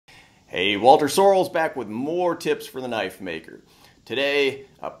Hey, Walter Sorrells back with more tips for the knife maker. Today,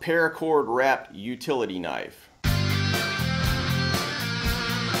 a paracord wrapped utility knife.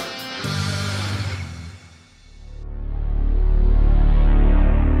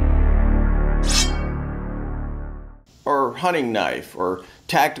 Or hunting knife, or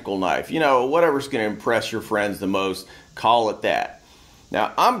tactical knife, whatever's going to impress your friends the most, call it that.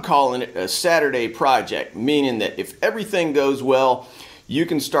 Now, I'm calling it a Saturday project, meaning that if everything goes well, you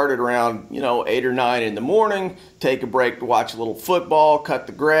can start it around, 8 or 9 in the morning, take a break to watch a little football, cut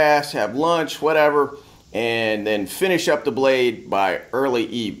the grass, have lunch, whatever, and then finish up the blade by early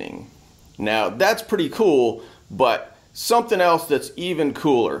evening. Now, that's pretty cool, but something else that's even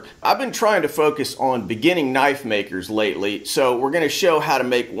cooler. I've been trying to focus on beginning knife makers lately, so we're going to show how to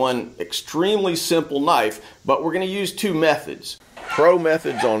make one extremely simple knife, but we're going to use two methods. Pro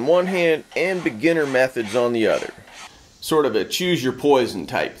methods on one hand and beginner methods on the other. Sort of a choose your poison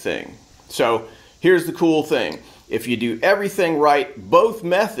type thing. So here's the cool thing. If you do everything right, both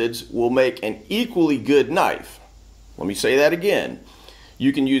methods will make an equally good knife. Let me say that again.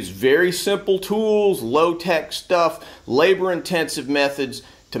 You can use very simple tools, low-tech stuff, labor-intensive methods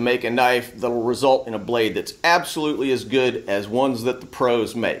to make a knife that will result in a blade that's absolutely as good as ones that the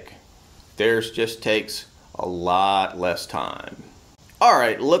pros make. Theirs just takes a lot less time. All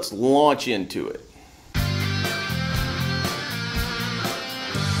right, let's launch into it.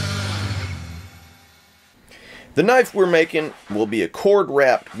 The knife we're making will be a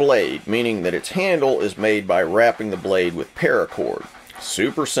cord-wrapped blade, meaning that its handle is made by wrapping the blade with paracord.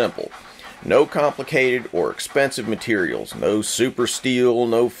 Super simple. No complicated or expensive materials. No super steel,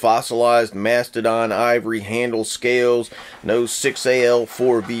 no fossilized mastodon ivory handle scales, no 6AL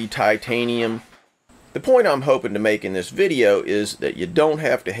 4V titanium. The point I'm hoping to make in this video is that you don't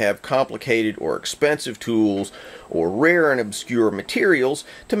have to have complicated or expensive tools or rare and obscure materials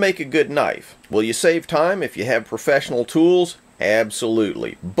to make a good knife. Will you save time if you have professional tools?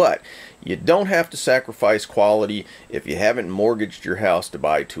 Absolutely. But you don't have to sacrifice quality if you haven't mortgaged your house to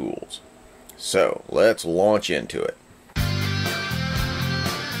buy tools. So let's launch into it.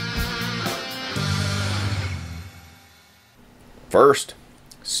 First,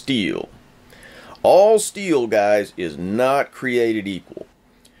 steel. All steel, guys, is not created equal.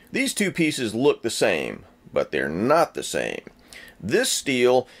 These two pieces look the same, but they're not the same. This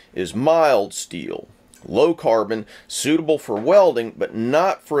steel is mild steel, low carbon, suitable for welding, but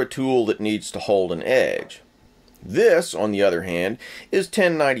not for a tool that needs to hold an edge. This, on the other hand, is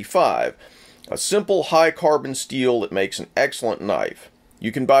 1095, a simple high carbon steel that makes an excellent knife.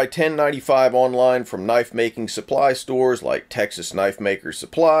 You can buy 1095 online from knife making supply stores like Texas Knife Makers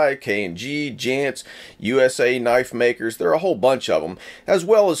Supply, K&G, Jantz, USA Knife Makers. There are a whole bunch of them, as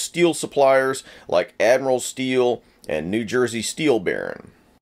well as steel suppliers like Admiral Steel and New Jersey Steel Baron.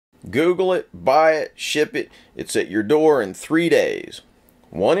 Google it, buy it, ship it. It's at your door in 3 days.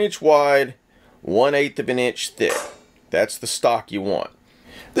 1 inch wide, 1/8 of an inch thick. That's the stock you want.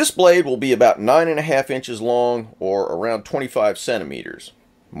 This blade will be about 9.5 inches long, or around 25 centimeters.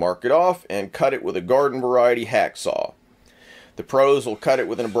 Mark it off and cut it with a garden variety hacksaw. The pros will cut it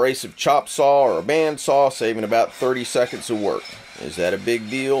with an abrasive chop saw or a band saw, saving about 30 seconds of work. Is that a big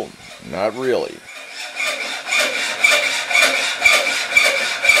deal? Not really.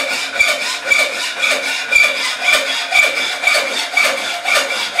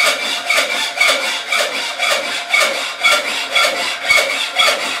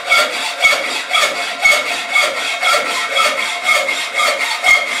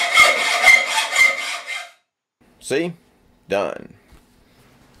 See? Done.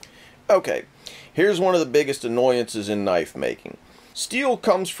 Okay, here's one of the biggest annoyances in knife making. Steel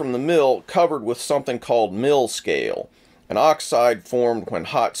comes from the mill covered with something called mill scale, an oxide formed when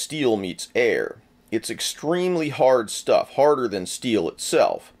hot steel meets air. It's extremely hard stuff, harder than steel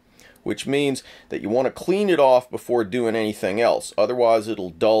itself, which means that you want to clean it off before doing anything else, otherwise it'll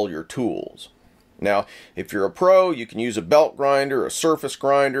dull your tools. Now, if you're a pro, you can use a belt grinder, a surface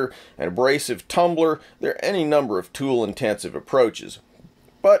grinder, an abrasive tumbler. There are any number of tool-intensive approaches.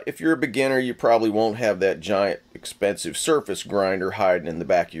 But if you're a beginner, you probably won't have that giant, expensive surface grinder hiding in the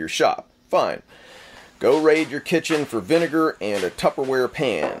back of your shop. Fine. Go raid your kitchen for vinegar and a Tupperware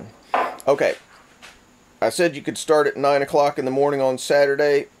pan. Okay, I said you could start at 9 o'clock in the morning on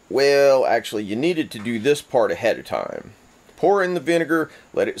Saturday. Well, actually, you needed to do this part ahead of time. Pour in the vinegar,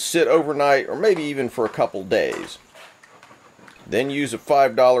 let it sit overnight, or maybe even for a couple days. Then use a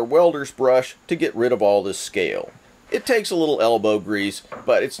 $5 welder's brush to get rid of all this scale. It takes a little elbow grease,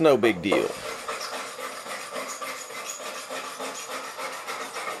 but it's no big deal.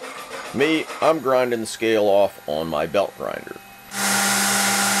 Me, I'm grinding the scale off on my belt grinder.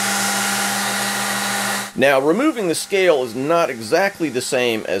 Now, removing the scale is not exactly the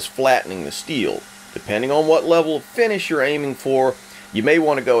same as flattening the steel. Depending on what level of finish you're aiming for, you may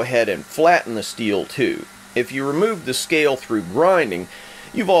want to go ahead and flatten the steel too. If you remove the scale through grinding,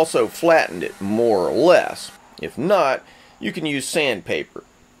 you've also flattened it more or less. If not, you can use sandpaper.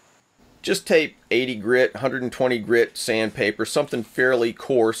 Just tape 80 grit, 120 grit sandpaper, something fairly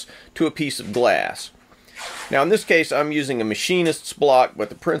coarse, to a piece of glass. Now in this case I'm using a machinist's block, but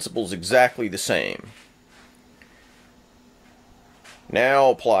the principle is exactly the same. Now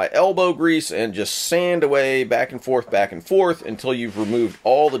apply elbow grease and just sand away back and forth until you've removed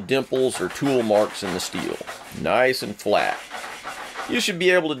all the dimples or tool marks in the steel. Nice and flat. You should be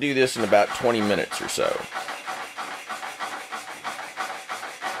able to do this in about 20 minutes or so.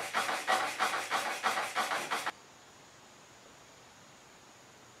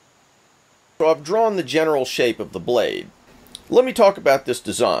 So I've drawn the general shape of the blade. Let me talk about this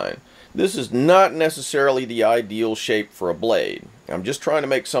design. This is not necessarily the ideal shape for a blade. I'm just trying to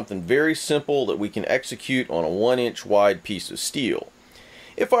make something very simple that we can execute on a 1-inch wide piece of steel.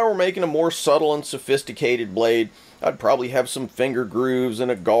 If I were making a more subtle and sophisticated blade, I'd probably have some finger grooves and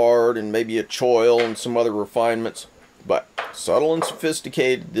a guard and maybe a choil and some other refinements. But subtle and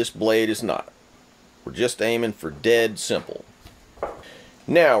sophisticated, this blade is not. We're just aiming for dead simple.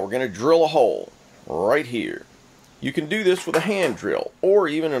 Now we're going to drill a hole right here. You can do this with a hand drill or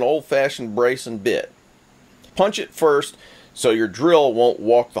even an old-fashioned brace and bit. Punch it first so your drill won't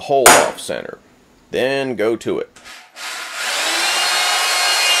walk the hole off center. Then go to it.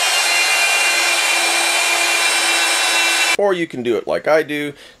 Or you can do it like I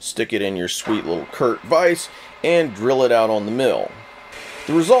do, stick it in your sweet little Kurt vise and drill it out on the mill.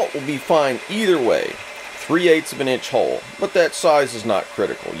 The result will be fine either way. 3/8 of an inch hole, but that size is not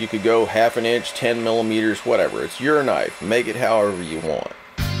critical. You could go 1/2 inch, 10 millimeters, whatever. It's your knife. Make it however you want.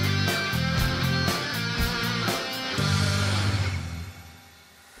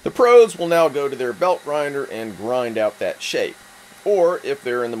 The pros will now go to their belt grinder and grind out that shape. Or if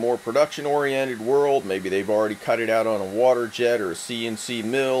they're in the more production-oriented world, maybe they've already cut it out on a water jet or a CNC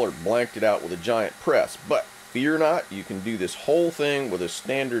mill or blanked it out with a giant press. But fear not, you can do this whole thing with a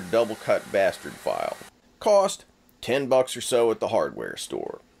standard double-cut bastard file. Cost $10 or so at the hardware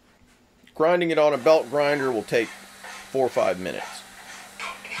store. Grinding it on a belt grinder will take 4 or 5 minutes.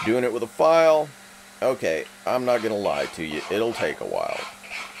 Doing it with a file, okay, I'm not gonna lie to you, it'll take a while.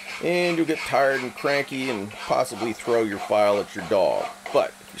 And you'll get tired and cranky and possibly throw your file at your dog.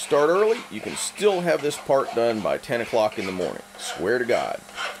 But if you start early, you can still have this part done by 10 o'clock in the morning. Swear to God.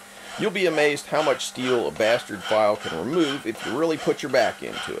 You'll be amazed how much steel a bastard file can remove if you really put your back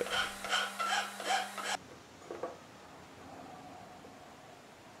into it.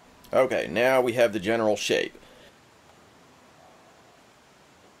 Okay, now we have the general shape.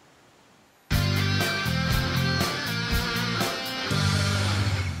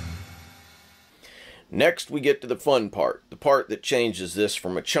 Next we get to the fun part, the part that changes this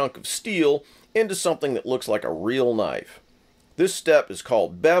from a chunk of steel into something that looks like a real knife. This step is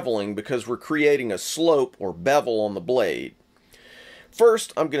called beveling because we're creating a slope or bevel on the blade.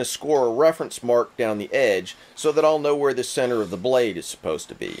 First, I'm going to score a reference mark down the edge so that I'll know where the center of the blade is supposed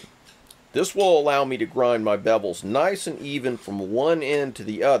to be. This will allow me to grind my bevels nice and even from one end to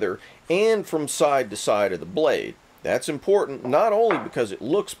the other and from side to side of the blade. That's important not only because it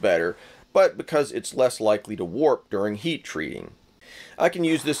looks better, but because it's less likely to warp during heat treating. I can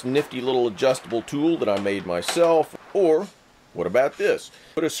use this nifty little adjustable tool that I made myself, or what about this?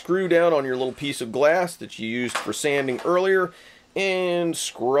 Put a screw down on your little piece of glass that you used for sanding earlier and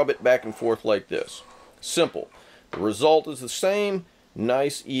scrub it back and forth like this. Simple. The result is the same.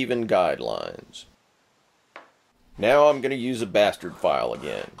 Nice even guidelines. Now I'm going to use a bastard file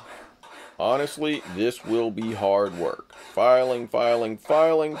again. Honestly, this will be hard work. Filing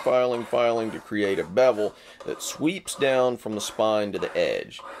to create a bevel that sweeps down from the spine to the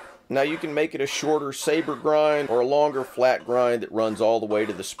edge. Now you can make it a shorter saber grind or a longer flat grind that runs all the way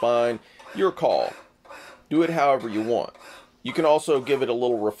to the spine. Your call. Do it however you want. You can also give it a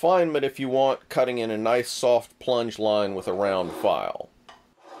little refinement if you want, cutting in a nice soft plunge line with a round file.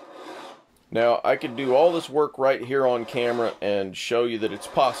 Now, I could do all this work right here on camera and show you that it's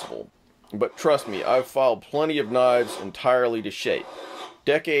possible. But trust me, I've filed plenty of knives entirely to shape.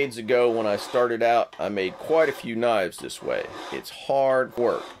 Decades ago when I started out, I made quite a few knives this way. It's hard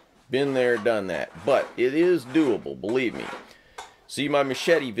work. Been there, done that. But it is doable, believe me. See my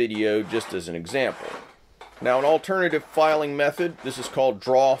machete video just as an example. Now an alternative filing method, this is called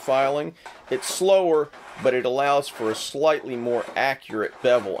draw filing. It's slower, but it allows for a slightly more accurate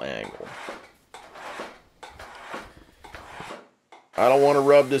bevel angle. I don't want to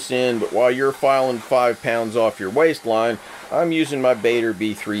rub this in, but while you're filing 5 pounds off your waistline, I'm using my Bader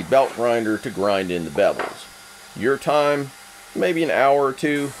B3 belt grinder to grind in the bevels. Your time, maybe an hour or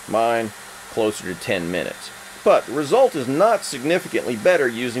two, mine, closer to 10 minutes. But the result is not significantly better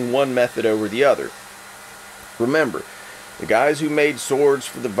using one method over the other. Remember, the guys who made swords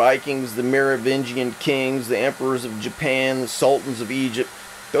for the Vikings, the Merovingian kings, the emperors of Japan, the sultans of Egypt,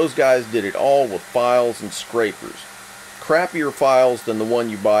 those guys did it all with files and scrapers. Crappier files than the one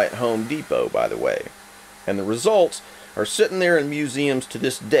you buy at Home Depot, by the way. And the results are sitting there in museums to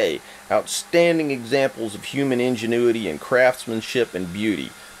this day, outstanding examples of human ingenuity and craftsmanship and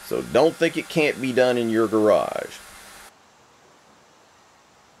beauty. So don't think it can't be done in your garage.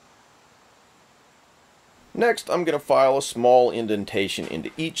 Next, I'm going to file a small indentation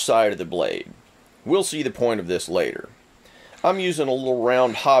into each side of the blade. We'll see the point of this later. I'm using a little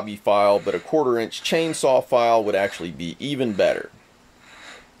round hobby file, but a 1/4-inch chainsaw file would actually be even better.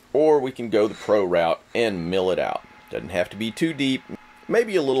 Or we can go the pro route and mill it out. Doesn't have to be too deep,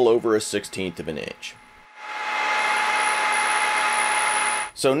 maybe a little over 1/16 of an inch.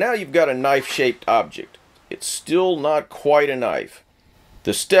 So now you've got a knife-shaped object. It's still not quite a knife.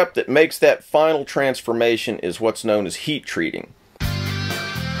 The step that makes that final transformation is what's known as heat treating.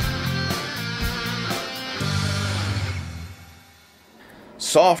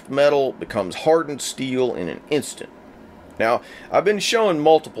 Soft metal becomes hardened steel in an instant. Now, I've been showing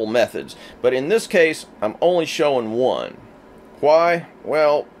multiple methods, but in this case, I'm only showing one. Why?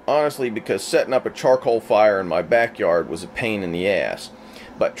 Well, honestly, because setting up a charcoal fire in my backyard was a pain in the ass.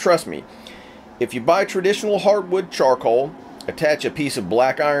 But trust me, if you buy traditional hardwood charcoal, attach a piece of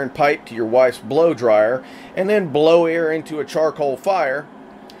black iron pipe to your wife's blow dryer, and then blow air into a charcoal fire,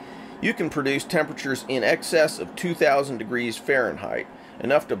 you can produce temperatures in excess of 2,000 degrees Fahrenheit,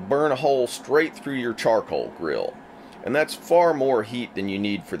 enough to burn a hole straight through your charcoal grill. And that's far more heat than you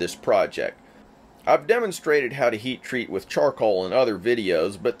need for this project. I've demonstrated how to heat treat with charcoal in other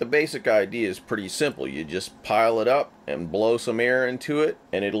videos, but the basic idea is pretty simple. You just pile it up and blow some air into it,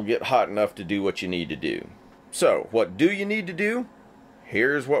 and it'll get hot enough to do what you need to do. So, what do you need to do?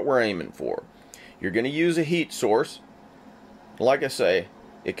 Here's what we're aiming for. You're going to use a heat source. Like I say,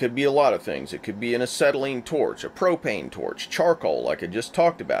 it could be a lot of things. It could be an acetylene torch, a propane torch, charcoal like I just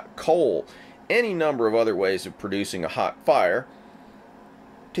talked about, coal, any number of other ways of producing a hot fire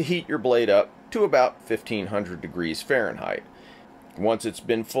to heat your blade up to about 1,500 degrees Fahrenheit. Once it's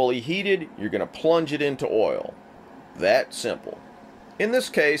been fully heated, you're going to plunge it into oil. That simple. In this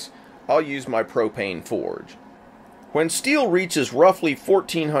case, I'll use my propane forge. When steel reaches roughly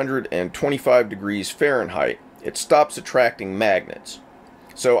 1,425 degrees Fahrenheit, it stops attracting magnets.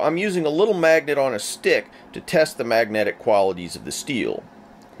 So I'm using a little magnet on a stick to test the magnetic qualities of the steel.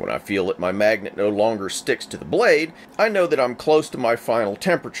 When I feel that my magnet no longer sticks to the blade, I know that I'm close to my final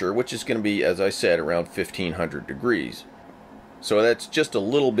temperature, which is going to be, as I said, around 1,500 degrees. So that's just a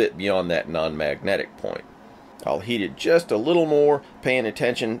little bit beyond that non-magnetic point. I'll heat it just a little more, paying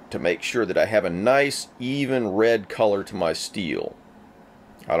attention to make sure that I have a nice, even red color to my steel.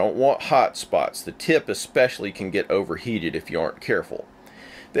 I don't want hot spots. The tip especially can get overheated if you aren't careful.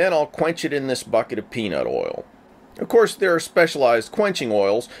 Then I'll quench it in this bucket of peanut oil. Of course, there are specialized quenching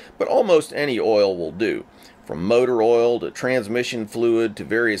oils, but almost any oil will do, from motor oil to transmission fluid to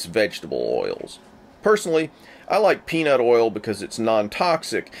various vegetable oils. Personally, I like peanut oil because it's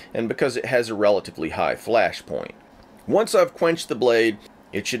non-toxic and because it has a relatively high flash point. Once I've quenched the blade,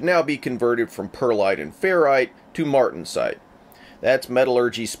 it should now be converted from perlite and ferrite to martensite. That's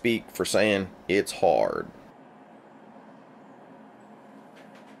metallurgy speak for saying it's hard.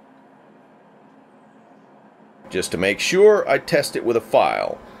 Just to make sure, I test it with a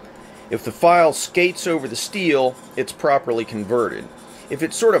file. If the file skates over the steel, it's properly converted. If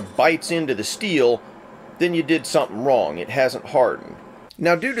it sort of bites into the steel, then you did something wrong. It hasn't hardened.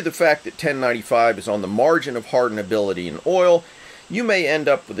 Now, due to the fact that 1095 is on the margin of hardenability in oil, you may end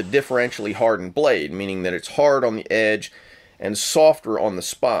up with a differentially hardened blade, meaning that it's hard on the edge and softer on the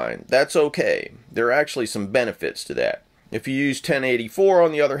spine. That's okay. There are actually some benefits to that. If you use 1084,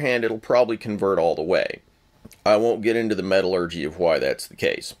 on the other hand, it'll probably convert all the way. I won't get into the metallurgy of why that's the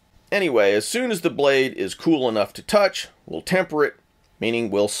case. Anyway, as soon as the blade is cool enough to touch, we'll temper it, meaning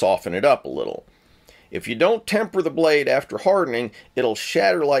we'll soften it up a little. If you don't temper the blade after hardening, it'll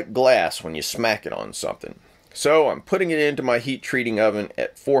shatter like glass when you smack it on something. So I'm putting it into my heat treating oven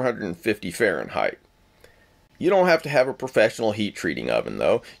at 450 Fahrenheit. You don't have to have a professional heat treating oven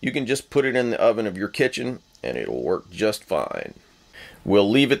though. You can just put it in the oven of your kitchen and it'll work just fine. We'll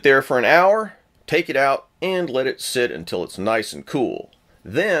leave it there for an hour, take it out, and let it sit until it's nice and cool.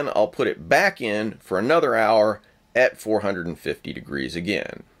 Then I'll put it back in for another hour at 450 degrees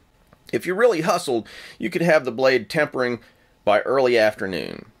again. If you really hustled, you could have the blade tempering by early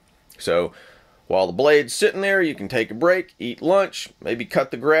afternoon. So while the blade's sitting there, you can take a break, eat lunch, maybe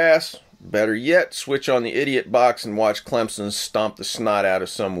cut the grass. Better yet, switch on the idiot box and watch Clemson stomp the snot out of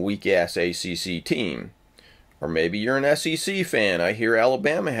some weak-ass ACC team. Or maybe you're an SEC fan. I hear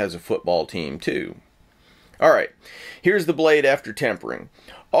Alabama has a football team too. Alright, here's the blade after tempering.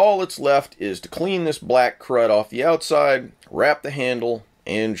 All that's left is to clean this black crud off the outside, wrap the handle,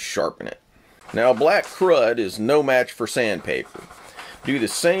 and sharpen it. Now, black crud is no match for sandpaper. Do the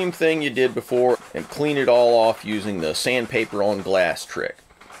same thing you did before and clean it all off using the sandpaper on glass trick.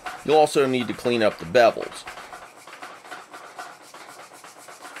 You'll also need to clean up the bevels.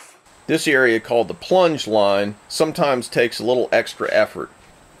 This area, called the plunge line, sometimes takes a little extra effort.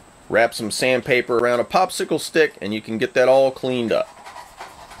 Wrap some sandpaper around a popsicle stick and you can get that all cleaned up.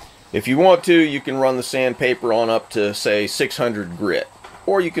 If you want to, you can run the sandpaper on up to, say, 600 grit,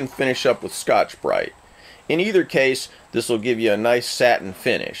 or you can finish up with Scotch-Brite. In either case, this will give you a nice satin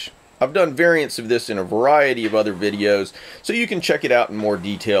finish. I've done variants of this in a variety of other videos, so you can check it out in more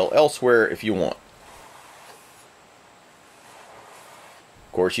detail elsewhere if you want.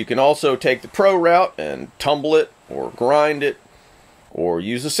 Of course, you can also take the pro route and tumble it, or grind it, or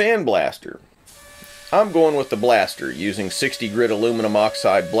use a sandblaster. I'm going with the blaster, using 60 grit aluminum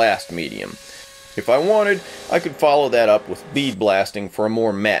oxide blast medium. If I wanted, I could follow that up with bead blasting for a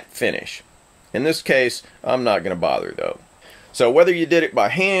more matte finish. In this case, I'm not going to bother though. So whether you did it by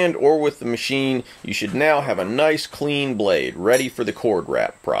hand or with the machine, you should now have a nice clean blade ready for the cord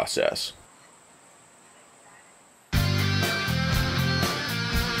wrap process.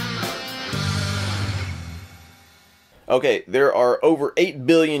 Okay, there are over 8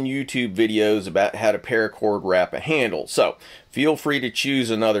 billion YouTube videos about how to paracord wrap a handle, so feel free to choose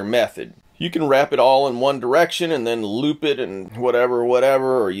another method. You can wrap it all in one direction and then loop it and whatever,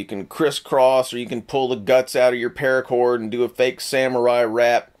 or you can crisscross, or you can pull the guts out of your paracord and do a fake samurai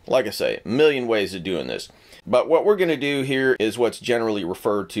wrap. Like I say, a million ways of doing this. But what we're going to do here is what's generally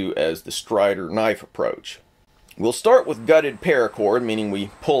referred to as the Strider knife approach. We'll start with gutted paracord, meaning we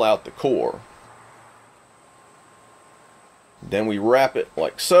pull out the core. Then we wrap it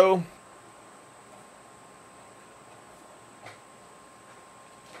like so.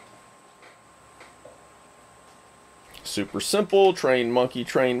 Super simple, trained monkey,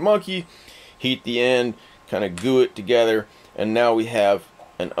 trained monkey. Heat the end, kind of glue it together, and now we have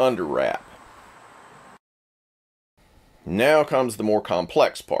an under wrap. Now comes the more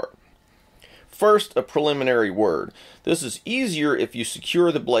complex part. First, a preliminary word. This is easier if you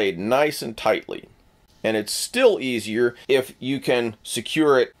secure the blade nice and tightly. And it's still easier if you can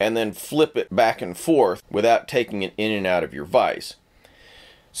secure it and then flip it back and forth without taking it in and out of your vise.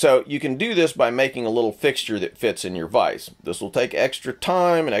 So you can do this by making a little fixture that fits in your vise. This will take extra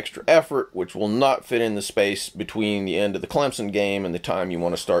time and extra effort, which will not fit in the space between the end of the Clemson game and the time you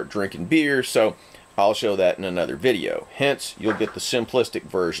want to start drinking beer, so I'll show that in another video. Hence, you'll get the simplistic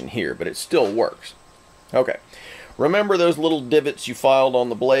version here, but it still works. Okay, remember those little divots you filed on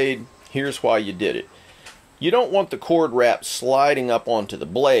the blade? Here's why you did it. You don't want the cord wrap sliding up onto the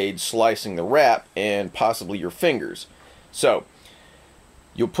blade, slicing the wrap, and possibly your fingers. So,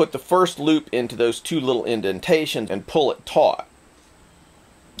 you'll put the first loop into those two little indentations and pull it taut.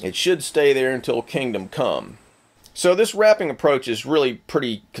 It should stay there until kingdom come. So this wrapping approach is really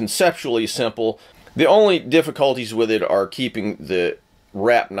pretty conceptually simple. The only difficulties with it are keeping the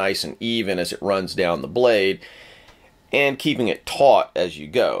wrap nice and even as it runs down the blade, and keeping it taut as you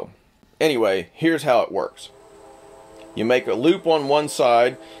go. Anyway, here's how it works. You make a loop on one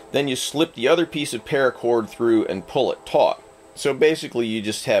side, then you slip the other piece of paracord through and pull it taut. So basically you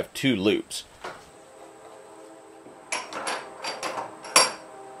just have two loops.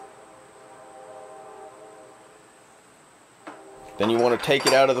 Then you want to take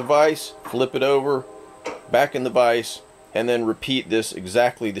it out of the vise, flip it over, back in the vise, and then repeat this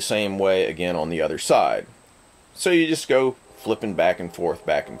exactly the same way again on the other side. So you just go flipping back and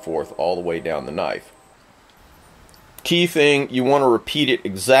forth all the way down the knife. Key thing, you want to repeat it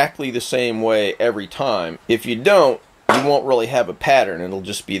exactly the same way every time. If you don't, you won't really have a pattern. It'll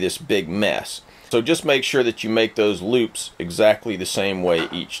just be this big mess. So just make sure that you make those loops exactly the same way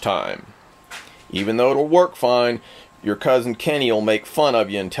each time. Even though it'll work fine, your cousin Kenny will make fun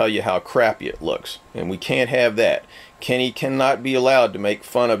of you and tell you how crappy it looks. And we can't have that. Kenny cannot be allowed to make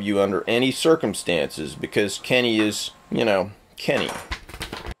fun of you under any circumstances because Kenny is, you know, Kenny.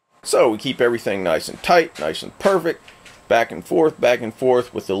 So we keep everything nice and tight, nice and perfect, back and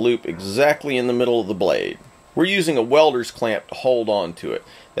forth with the loop exactly in the middle of the blade. We're using a welder's clamp to hold on to it.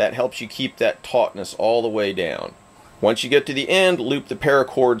 That helps you keep that tautness all the way down. Once you get to the end, loop the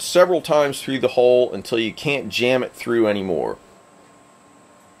paracord several times through the hole until you can't jam it through anymore.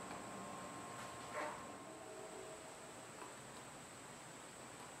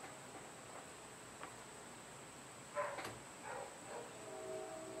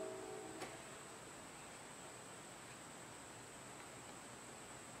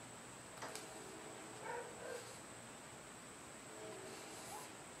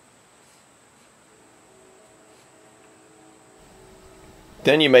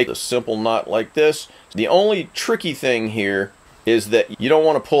 Then you make a simple knot like this. The only tricky thing here is that you don't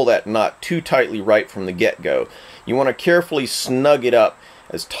want to pull that knot too tightly right from the get-go. You want to carefully snug it up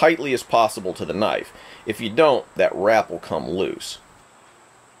as tightly as possible to the knife. If you don't, that wrap will come loose.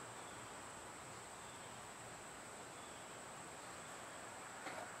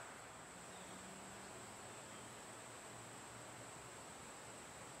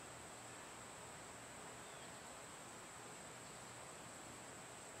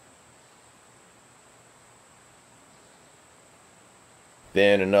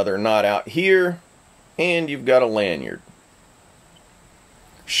 Then another knot out here, and you've got a lanyard.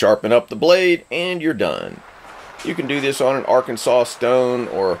 Sharpen up the blade, and you're done. You can do this on an Arkansas stone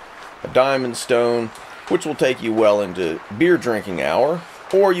or a diamond stone, which will take you well into beer drinking hour,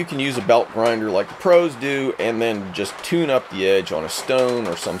 or you can use a belt grinder like the pros do, and then just tune up the edge on a stone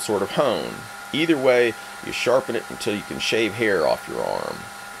or some sort of hone. Either way, you sharpen it until you can shave hair off your arm,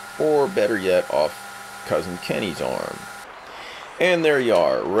 or better yet, off Cousin Kenny's arm. And there you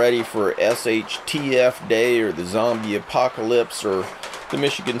are, ready for SHTF Day or the Zombie Apocalypse or the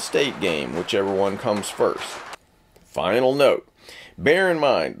Michigan State game, whichever one comes first. Final note, bear in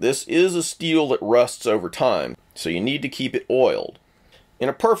mind, this is a steel that rusts over time, so you need to keep it oiled. In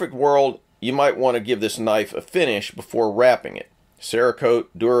a perfect world, you might want to give this knife a finish before wrapping it. Cerakote,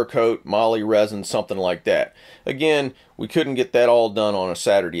 Duracoat, Moly resin, something like that. Again, we couldn't get that all done on a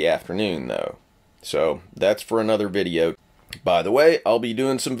Saturday afternoon though. So that's for another video. By the way, I'll be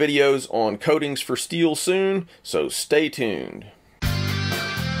doing some videos on coatings for steel soon, so stay tuned.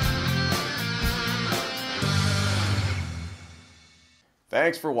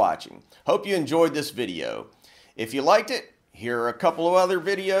 Thanks for watching. Hope you enjoyed this video. If you liked it, here are a couple of other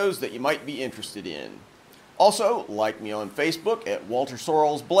videos that you might be interested in. Also, like me on Facebook at Walter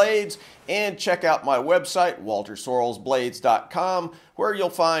Sorrells Blades, and check out my website, waltersorrellsblades.com, where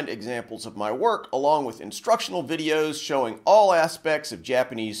you'll find examples of my work along with instructional videos showing all aspects of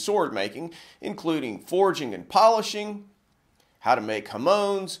Japanese sword making, including forging and polishing, how to make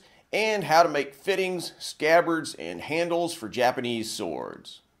hamones, and how to make fittings, scabbards, and handles for Japanese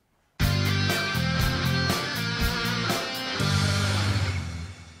swords.